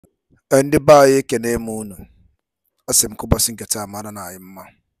Ndị be anyị ekene m unu. Asị m ka ụbọchị nke taa mara na anyị mma.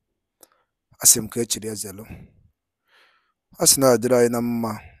 Asị m ka echiri ezelu. Asị na ọ dịrị anyị na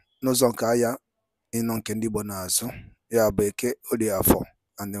mma n'ụzọ nke aya ịnọ nke ndị Igbo n'azụ, ya bụ Eke, Orie, Afọ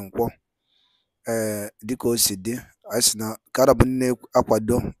and Nkwọ. Dịka o si dị, anyị sị na kara bụ ndị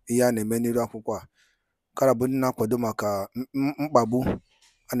na-akwado ihe a na-eme n'iru akwụkwọ a, kara bụ ndị na-akwado maka mkpagbu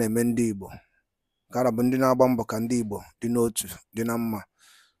a na-eme ndị Igbo, kara bụ ndị na-agba mbọ ka ndị Igbo dị n'otu, dị na mma,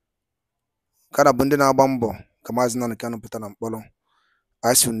 kara bụ ndị na-agba mbọ ka Maazị Nnamdi Kanu pụta na mkpọrọ.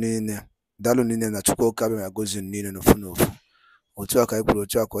 Anyị sị niile daalụ niile na Chukwu oke abịa ma gozie niile n'ofu n'ofu. Otu a ka anyị kwuru,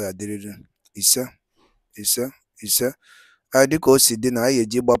 otu a ka ọ ya dịrịrị. Ise ise ise. Dịka o si dị na anyị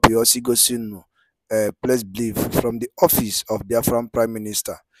eji gbapụ ya ọsọ igosi unu please believe from the office of Biafran Prime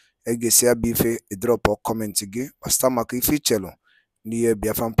Minister. Ga-esi ya bụ ife drop comment gị gbasara maka ife ichelu n'ihe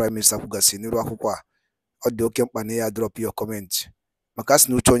Biafran Prime Minister kwugasị n'iru akwụkwọ a. Ọ dị oke mkpa na ya drop your comment maka sị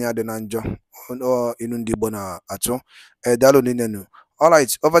na uche onye adị na njọ inu ndị Igbo na-atụ. Daalụ niile. All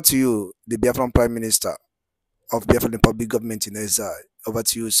right, over to you, the Biafran Prime Minister of Biafran Republic Government in exile. Over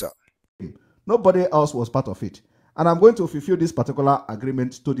to you, sir. Nobody else was part of it. And I'm going to fulfill this particular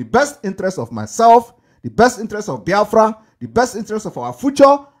agreement to the best interest of myself, the best interest of Biafra, the best interest of our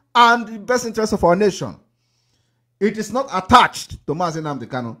future, and the best interest of our nation. It is not attached to Maazị Nnamdi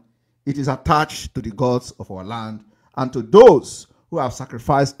Kanu. It is attached to the gods of our land and to those who have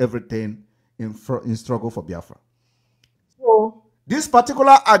sacrificed everything in struggle for Biafra. So, this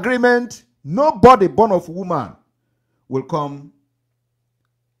particular agreement, nobody born of woman will come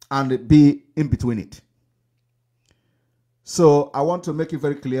and be in between it. So I want to make it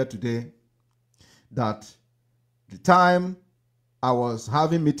very clear today that the time I was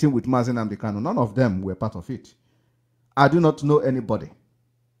having meeting with Maazị Nnamdi Kanu, none of them were part of it. I do not know anybody.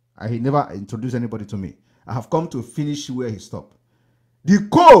 He never introduced anybody to me. I have come to finish where he stopped. The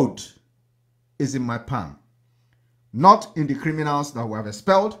code is in my palm, not in the criminals that we have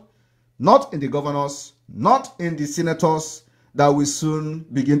expelled, not in the governors, not in the senators that will soon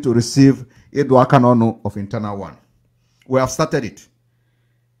begin to receive Eduakanono of Internal One. We have started it.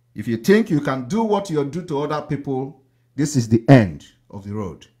 If you think you can do what you do to other people, this is the end of the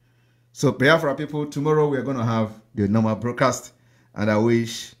road. So Biafra people, tomorrow we are going to have the normal broadcast, and I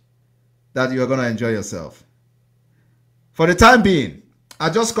wish that you are going to enjoy yourself. For the time being, I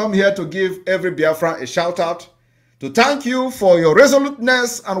just come here to give every Biafran a shout out, to thank you for your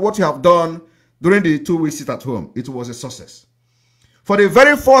resoluteness and what you have done during the 2 weeks sit at home. It was a success. For the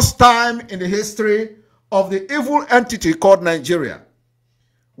very first time in the history of the evil entity called Nigeria,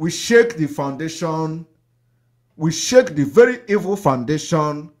 we shake the foundation, we shake the very evil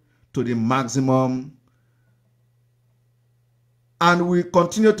foundation to the maximum, and we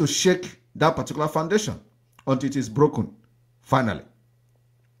continue to shake that particular foundation until it is broken, finally.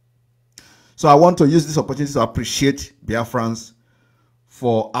 So I want to use this opportunity to appreciate Biafrans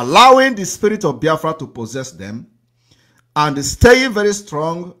for allowing the spirit of Biafra to possess them and staying very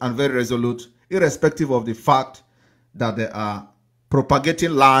strong and very resolute, irrespective of the fact that they are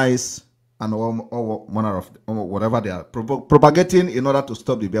propagating lies and all manner of whatever they are propagating in order to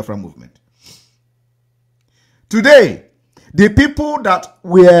stop the Biafra movement. Today, the people that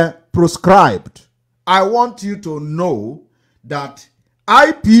were proscribed, I want you to know that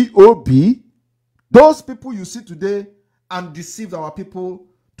IPOB, those people you see today and deceived our people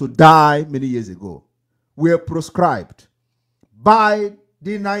to die many years ago, were proscribed by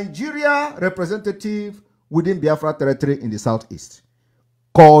the Nigeria representative within Biafra territory in the southeast,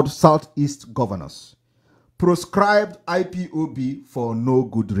 called Southeast Governors, proscribed IPOB for no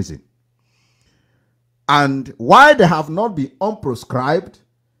good reason. And why they have not been unproscribed,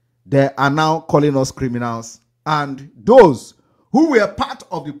 they are now calling us criminals, and those who were part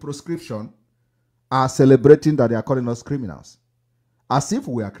of the proscription are celebrating that they are calling us criminals, as if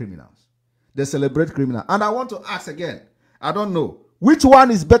we are criminals. They celebrate criminal. And I want to ask again, I don't know, which one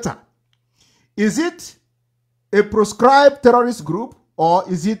is better? Is it a proscribed terrorist group or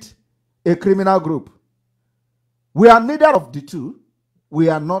is it a criminal group? We are neither of the two. We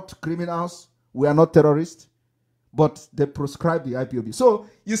are not criminals. We are not terrorists. But they proscribe the IPOB. So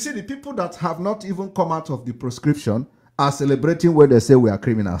you see, the people that have not even come out of the proscription are celebrating when they say we are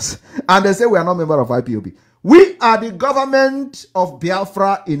criminals. And they say we are not members of IPOB. We are the government of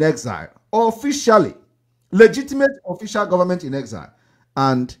Biafra in exile. Officially. Legitimate official government in exile.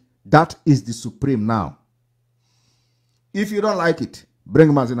 And that is the supreme now. If you don't like it, bring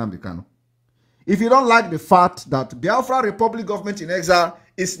Maazị Nnamdi Kanu. If you don't like the fact that Biafra Republic government in exile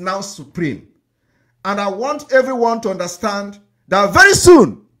is now supreme, and I want everyone to understand that very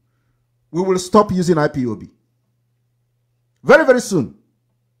soon we will stop using IPOB. Very, very soon.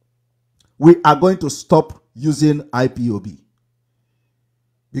 we are going to stop using IPOB,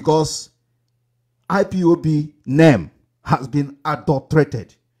 because IPOB name has been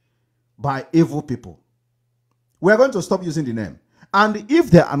adulterated by evil people. We are going to stop using the name. And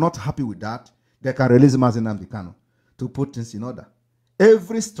if they are not happy with that, they can release Mazi Nnamdi Kanu to put things in order.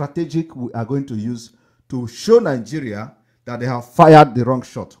 Every strategic we are going to use to show Nigeria that they have fired the wrong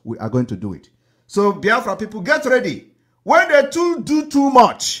shot, we are going to do it. So Biafra people, get ready. When they do too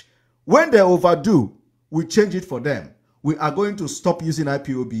much, when they overdo, we change it for them. We are going to stop using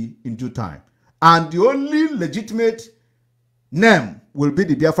IPOB in due time. And the only legitimate name will be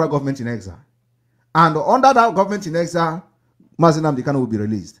the Biafra government in exile. And under that government in exile, Mazi Nnamdi Kanu will be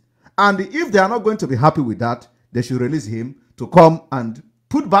released. And if they are not going to be happy with that, they should release him to come and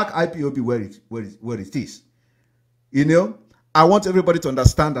put back IPOB where it is. You know, I want everybody to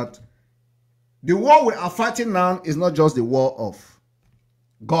understand that the war we are fighting now is not just the war of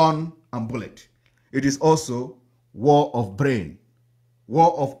gun and bullet. It is also war of brain,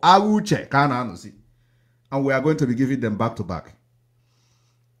 war of awuche, and we are going to be giving them back to back.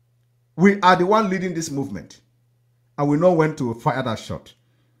 We are the one leading this movement, and we know when to fire that shot.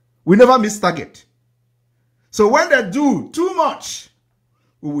 We never miss target. So when they do too much,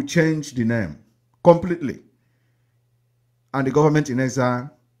 we will change the name completely. And the government in exile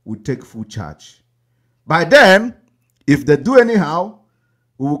will take full charge. By then, if they do anyhow,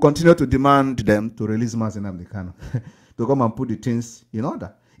 we will continue to demand them to release Mazi Nnamdi Kanu to come and put the things in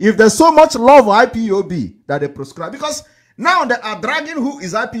order. If there's so much love for IPOB that they prescribe, because now they are dragging who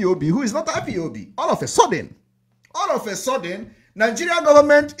is IPOB, who is not IPOB. All of a sudden, Nigerian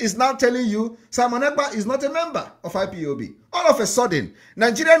government is now telling you Simon Ekpa is not a member of IPOB. All of a sudden,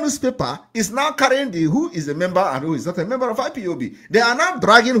 Nigerian newspaper is now carrying the who is a member and who is not a member of IPOB. They are now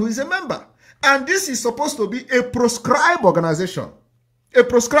dragging who is a member. And this is supposed to be a proscribed organization, a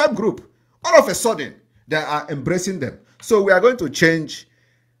proscribed group. All of a sudden, they are embracing them. So we are going to change,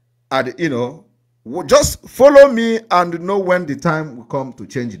 and just follow me and know when the time will come to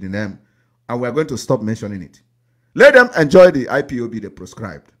change the name, and we are going to stop mentioning it. Let them enjoy the IPOB they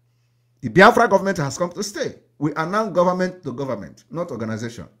prescribed. The Biafra government has come to stay. We are now government to government, not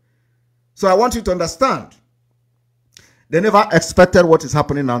organization. So I want you to understand, they never expected what is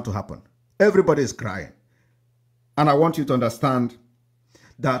happening now to happen. Everybody is crying. And I want you to understand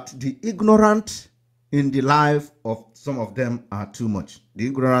that the ignorant in the life of some of them are too much. The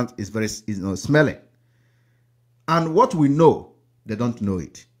ignorant is very smelly. And what we know, they don't know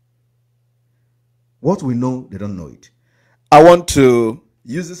it. What we know, they don't know it. I want to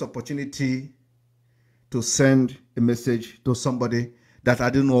use this opportunity to send a message to somebody that I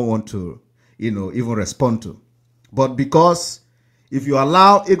do not want to, even respond to. But because if you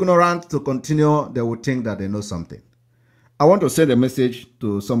allow ignorant to continue, they will think that they know something. I want to send a message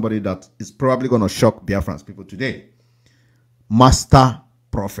to somebody that is probably going to shock Biafrans people today. Master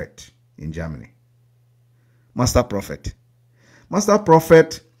Prophet in Germany. Master Prophet. Master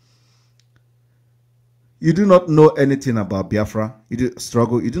Prophet, you do not know anything about Biafra. You do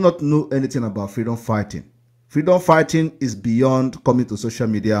struggle. You do not know anything about freedom fighting. Freedom fighting is beyond coming to social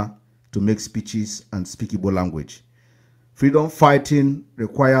media to make speeches and speak Igbo language. Freedom fighting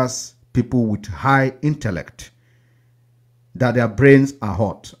requires people with high intellect, that their brains are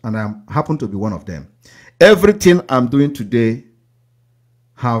hot, and I happen to be one of them. Everything I'm doing today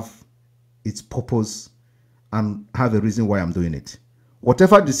have its purpose and have a reason why I'm doing it.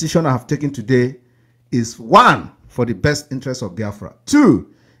 Whatever decision I have taken today is, one, for the best interest of Biafra.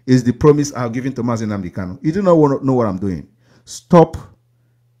 Two, is the promise I've given to Mazi Nnamdi Kanu. You do not know what I'm doing. Stop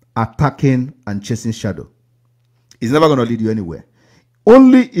attacking and chasing shadow. It's never going to lead you anywhere.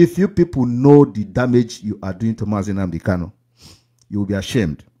 Only if you people know the damage you are doing to Mazi Nnamdi Kanu, you will be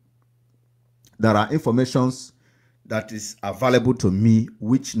ashamed. There are informations that is available to me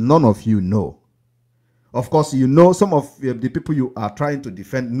which none of you know. Of course, you know some of the people you are trying to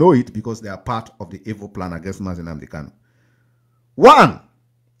defend know it because they are part of the evil plan against Mazi Nnamdi Kanu. One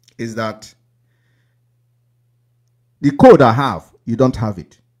is that the code I have, you don't have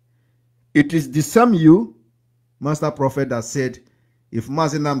it. It is the same you, Master Prophet, that said, if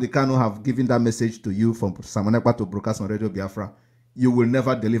Mazi Nnamdi Kanu have given that message to you from Simon Ekpa to broadcast on Radio Biafra, you will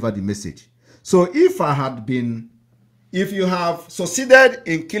never deliver the message. So if you have succeeded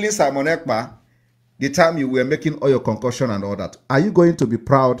in killing Simon Ekpa, the time you were making all your concussion and all that, are you going to be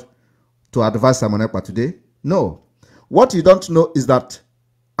proud to advise Simon Ekpa today? No. What you don't know is that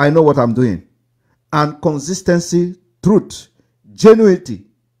I know what I'm doing. And consistency, truth, genuinity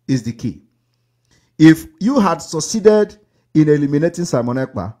is the key. If you had succeeded in eliminating Simon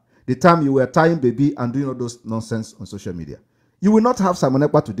Ekpa, the time you were tying baby and doing all those nonsense on social media, You will not have Simon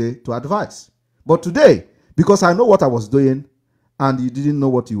Ekpa today to advise. But today, because I know what I was doing and you didn't know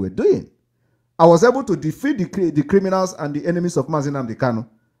what you were doing, I was able to defeat the criminals and the enemies of Mazi Nnamdi Kanu.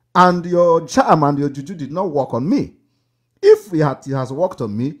 And your charm and your juju did not work on me. If it has worked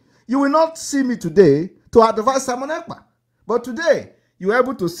on me, you will not see me today to advise Simon Ekpa. But today, you were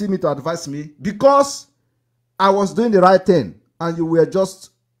able to see me to advise me because I was doing the right thing and you were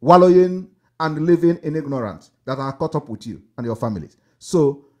just wallowing and living in ignorance that I caught up with you and your families.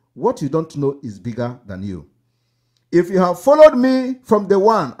 So what you don't know is bigger than you. If you have followed me from day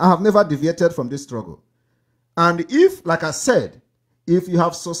one, I have never deviated from this struggle. And if, like I said, if you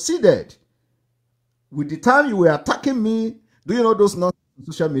have succeeded with the time you were attacking me, do you know those nonsense on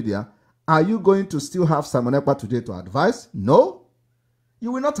social media? Are you going to still have Simon Ekpa today to advise? No.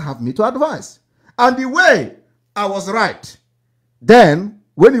 You will not have me to advise. And the way I was right, then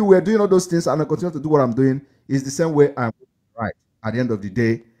when you were doing all those things and I continue to do what I'm doing, is the same way I'm right at the end of the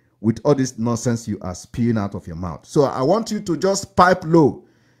day with all this nonsense you are spewing out of your mouth. So I want you to just pipe low,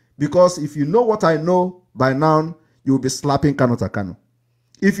 because if you know what I know by now, you will be slapping Kanu Takano.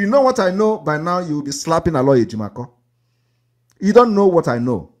 If you know what I know by now, you will be slapping Aloy Ejimako. You don't know what I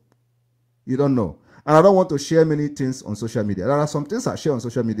know. You don't know. And I don't want to share many things on social media. There are some things I share on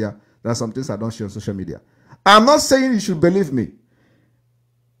social media. There are some things I don't share on social media. I'm not saying you should believe me.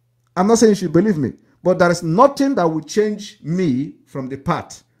 I'm not saying you should believe me. But there is nothing that will change me from the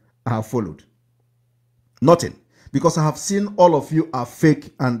path I have followed. Nothing. Because I have seen all of you are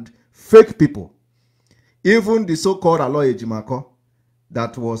fake and fake people. Even the so-called Aloy Ejimako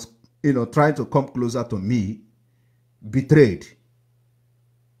that was, trying to come closer to me, betrayed,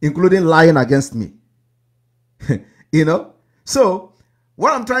 including lying against me. So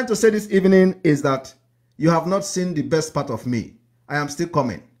what I'm trying to say this evening is that you have not seen the best part of me. I am still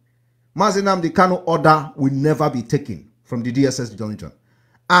coming. Mazi Nnamdi Kanu order will never be taken from the DSS dungeon.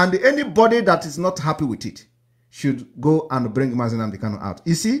 And anybody that is not happy with it should go and bring Mazi Nnamdi Kanu out.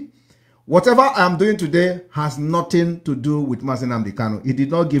 You see, whatever I am doing today has nothing to do with Mazi Nnamdi Kanu. He did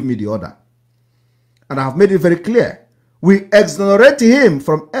not give me the order. And I have made it very clear. We exonerate him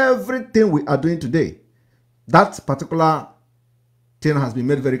from everything we are doing today. That particular thing has been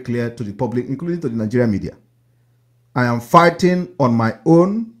made very clear to the public, including to the Nigerian media. I am fighting on my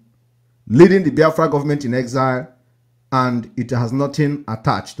own, leading the Biafra government in exile, and it has nothing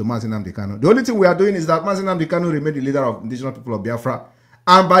attached to Mazi Nnamdi Kanu. The only thing we are doing is that Mazi Nnamdi Kanu remained the leader of indigenous people of Biafra,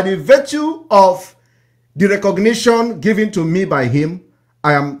 and by the virtue of the recognition given to me by him,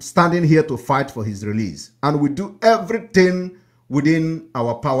 I am standing here to fight for his release. And we do everything within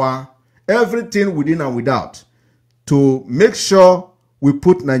our power, everything within and without, to make sure we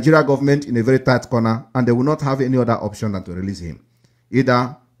put Nigeria government in a very tight corner, and they will not have any other option than to release him,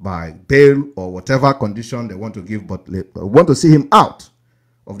 either by bail or whatever condition they want to give, but they want to see him out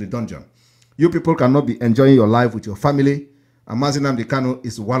of the dungeon. You people cannot be enjoying your life with your family, and Mazi Nnamdi Kanu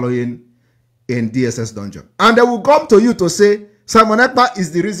is wallowing in DSS dungeon. And they will come to you to say, Simon Ekpa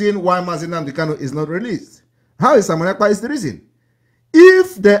is the reason why Mazi Nnamdi Kanu is not released. How is Simon Ekpa is the reason?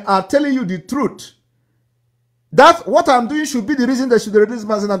 If they are telling you the truth, that what I'm doing should be the reason they should release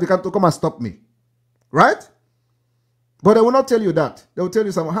Mazi Nnamdi Kanu to come and stop me. Right? But they will not tell you that. They will tell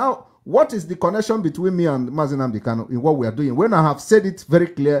you somehow, what is the connection between me and Mazi Nnamdi Kanu in what we are doing? When I have said it very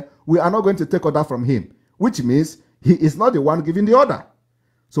clear, we are not going to take order from him, which means he is not the one giving the order.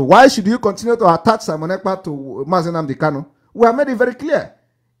 So why should you continue to attach Simon Ekpa to Mazi Nnamdi Kanu? We have made it very clear.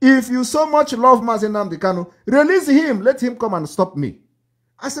 If you so much love Mazi Nnamdi Kanu, release him, let him come and stop me.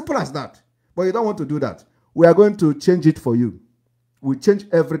 As simple as that. But you don't want to do that. We are going to change it for you. We change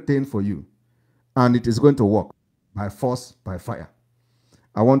everything for you. And it is going to work by force, by fire.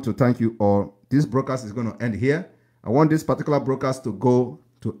 I want to thank you all. This broadcast is going to end here. I want this particular broadcast to go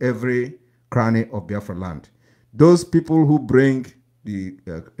to every cranny of Biafra land. Those people who bring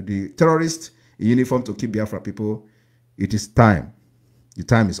the terrorists in uniform to keep Biafra people, it is time. The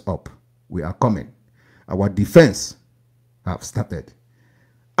time is up. We are coming. Our defense have started.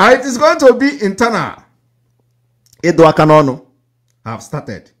 And it is going to be internal. Edoakanono have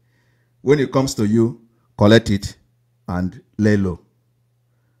started. When it comes to you, collect it and lay low.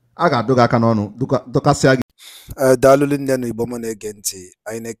 Aga doga kanono, doka siagi. Daalụ nne na Igbo m na-ege ntị,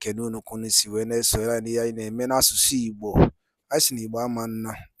 anyị na-ekene unu ka unu si wee na-esonyere anyị n'ihe anyị na-eme n'asụsụ Igbo. Anyị si na Igbo ama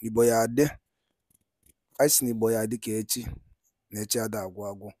nna, Igbo ya adị. Anyị si na Igbo ya adị ka echi, na echi ada agwụ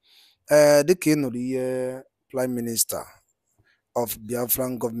agwụ. Dịka ị nụrụ ihe Prime Minister of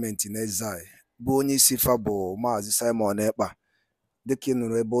Biafran Government in Exile bụ onye isi fa bụ Maazị Simon Ekpa. Dịka ị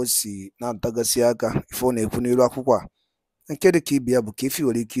nụrụ ebe o si na-atagasị aka ife ọ na-ekwu n'iru akwụkwọ a, nke dịka ibe ya bụ ka ife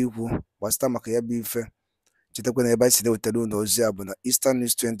nwere ike ikwu gbasịta maka ya bụ ife chetakwa na ebe anyị si na-ewetara unu ozi a bụ na Eastern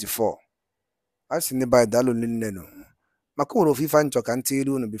News 24. a sị na ebe anyị daalụ nne nụ maka nwere ofu ife anyị chọ ka ntị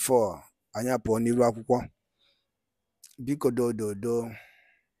iru unu bifo anyị apụọ n'iru akwụkwọ. Biko dododo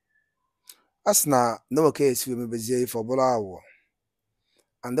a sị na nwoke esi emebezie ife ọbụla awụ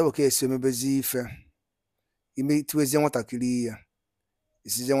and nwoke esi emebezie ife ime itiwezie nwatakịrị ihe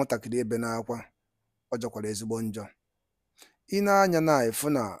isizie nwatakịrị ebe n'akwa ọ jọkwara ezigbo njọ. Ị na-anya na efu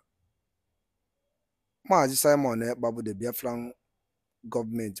na Maazị Simon Ekpa bụ the Biafran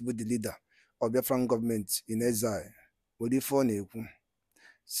gọọmenti bụ the leader of Biafran gọọmenti in exile nwere ife ọ na-ekwu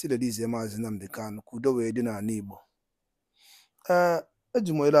si release Maazị Nnamdi Kanu ka udo wee dị n'ala Igbo.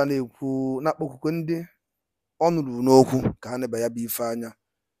 Eji m ohere a na-ekwu na-akpọkwukwe ndị ọ nụrụ n'okwu ka ha neba ya bụ ife anya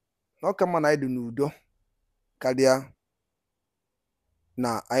na ọ ka mma na anyị dị n'udo karịa na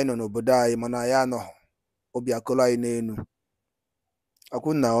anyị nọ n'obodo anyị mana anyị anọghị obi akụrụ anyị n'elu. Akwụ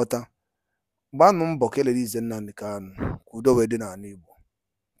na aghọta gbanụ mbọ ka elerize Nnamdi Kanu ka udo wee dị n'ala Igbo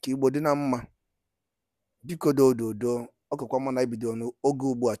ka Igbo dị na mma. Biko dododo ọ kakwa mma na ibido n'oge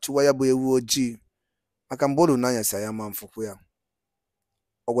ugbu a chụwa ya bụ ewu ojii maka mgbe olu n'anyasị ya ma mfụkwu ya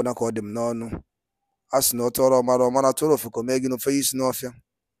ọgwụna ka ọ dị m n'ọnụ. A sị na ọ tọrọ ọmara tụrụ ofu ka mee gị n'ofe isi n'ọfịa.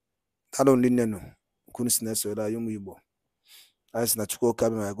 Daalụ nne nụ kunu si na-esoro anyị ụmụ Igbo. Anyị sị na Chukwu oke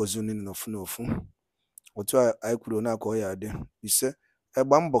abịa ma gozie unu n'ofu n'ofu otu anyị kwuru na ka ọ ya dị. Ise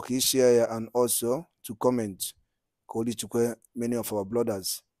gba mbọ ka ị share ya and also to comment ka o lichukwe many of our brothers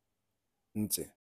ntị.